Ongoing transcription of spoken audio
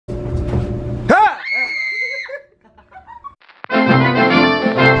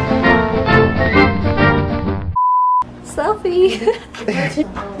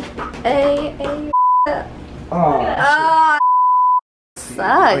A. Oh,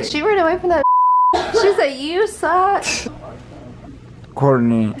 Sucks. She ran away from that. She said, you suck.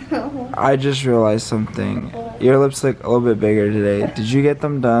 Courtney, I just realized something. Your lips look a little bit bigger today. Did you get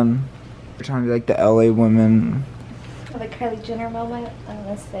them done? You're trying to be like the LA women. The Kylie Jenner moment. I'm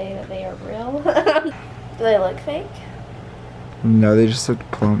gonna say that they are real. Do they look fake? No, they just look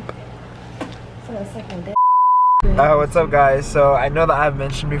plump. So that's like my dick. What's up, guys? So I know that I've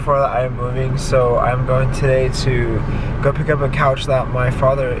mentioned before that I am moving, so I'm going today to go pick up a couch that my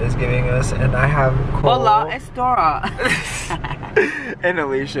father is giving us, and I have Cole. Hola, it's Dora. And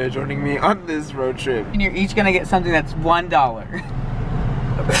Alicia joining me on this road trip. And you're each gonna get something that's $1.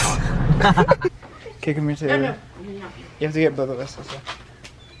 Okay, come here too. No. You have to get both of us.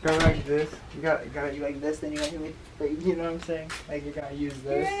 Go like this. You gotta you like this, then you gotta hit me. Like, you know what I'm saying? Like you're gonna use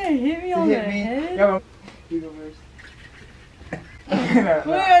this. You're gonna hit me on the head? Go. You go first.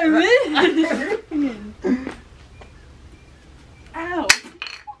 Ow.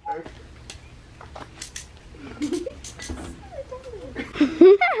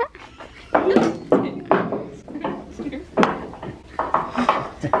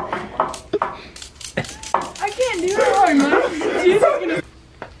 I can't do it hard, man.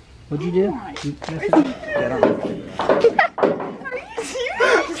 What'd you do? Get on. Are you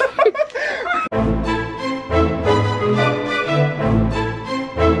serious?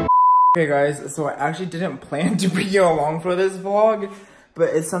 Okay guys, so I actually didn't plan to bring you along for this vlog,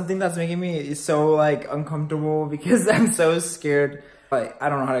 but it's something that's making me so like uncomfortable because I'm so scared. Like, I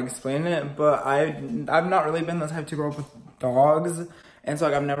don't know how to explain it, but I've not really been the type to grow up with dogs, and so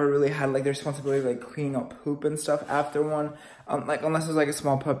like I've never really had like the responsibility of like cleaning up poop and stuff after one. Like unless it was like a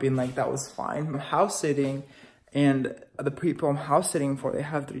small puppy, and like that was fine. I'm house sitting, and the people I'm house sitting for, they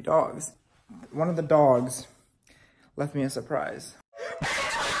have 3 dogs. One of the dogs left me a surprise.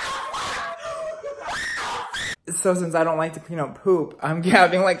 So since I don't like to clean up poop, I'm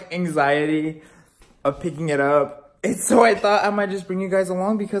having like anxiety of picking it up. And so I thought I might just bring you guys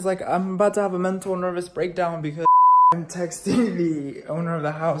along because like I'm about to have a mental nervous breakdown because I'm texting the owner of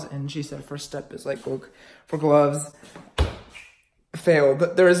the house and she said first step is like look for gloves.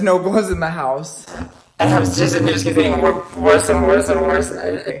 Failed. There is no gloves in the house. And it just keeps getting worse and worse and worse.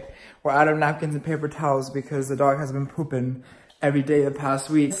 We're out of napkins and paper towels because the dog has been pooping every day the past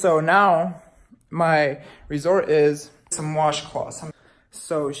week. So now my resort is some washcloths.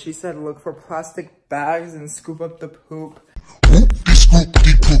 So she said look for plastic bags and scoop up the poop.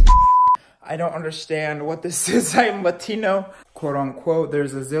 I don't understand what this is. I'm Latino, quote unquote.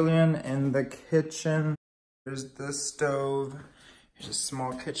 There's a zillion in the kitchen. There's the stove. Here's a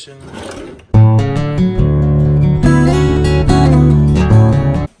small kitchen.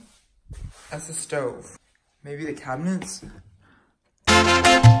 That's the stove. Maybe the cabinets?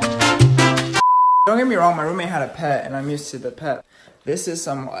 Don't get me wrong, my roommate had a pet and I'm used to the pet. This is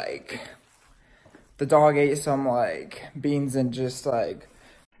some like, the dog ate some like beans and just like,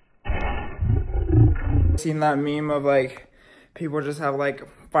 seen that meme of like, people just have like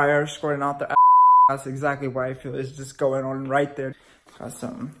fire squirting out their ass. That's exactly what I feel is just going on right there. Got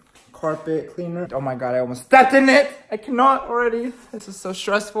some carpet cleaner. Oh my God, I almost stepped in it. I cannot already. This is so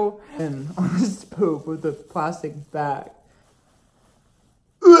stressful. And on this poop with the plastic bag.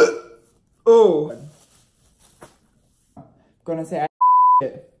 Oh. I'm gonna say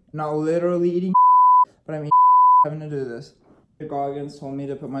not literally eating, but I mean having to do this. Goggins told me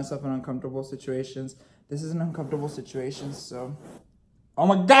to put myself in uncomfortable situations. This is an uncomfortable situation, so. Oh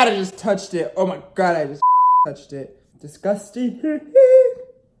my God, I just touched it. Oh my God, I just touched it. Disgusting.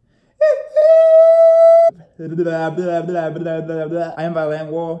 I am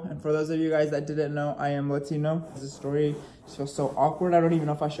bilingual, and for those of you guys that didn't know, I am Latino. This story feels so awkward. I don't even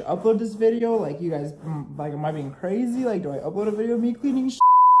know if I should upload this video. Like, you guys, like, am I being crazy? Like, do I upload a video of me cleaning shit?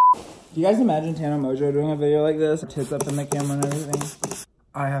 Do you guys imagine Tana Mojo doing a video like this? Tits up in the camera and everything.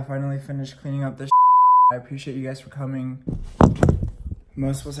 I have finally finished cleaning up this shit. I appreciate you guys for coming.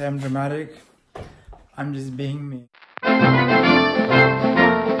 Most will say I'm dramatic. I'm just being me.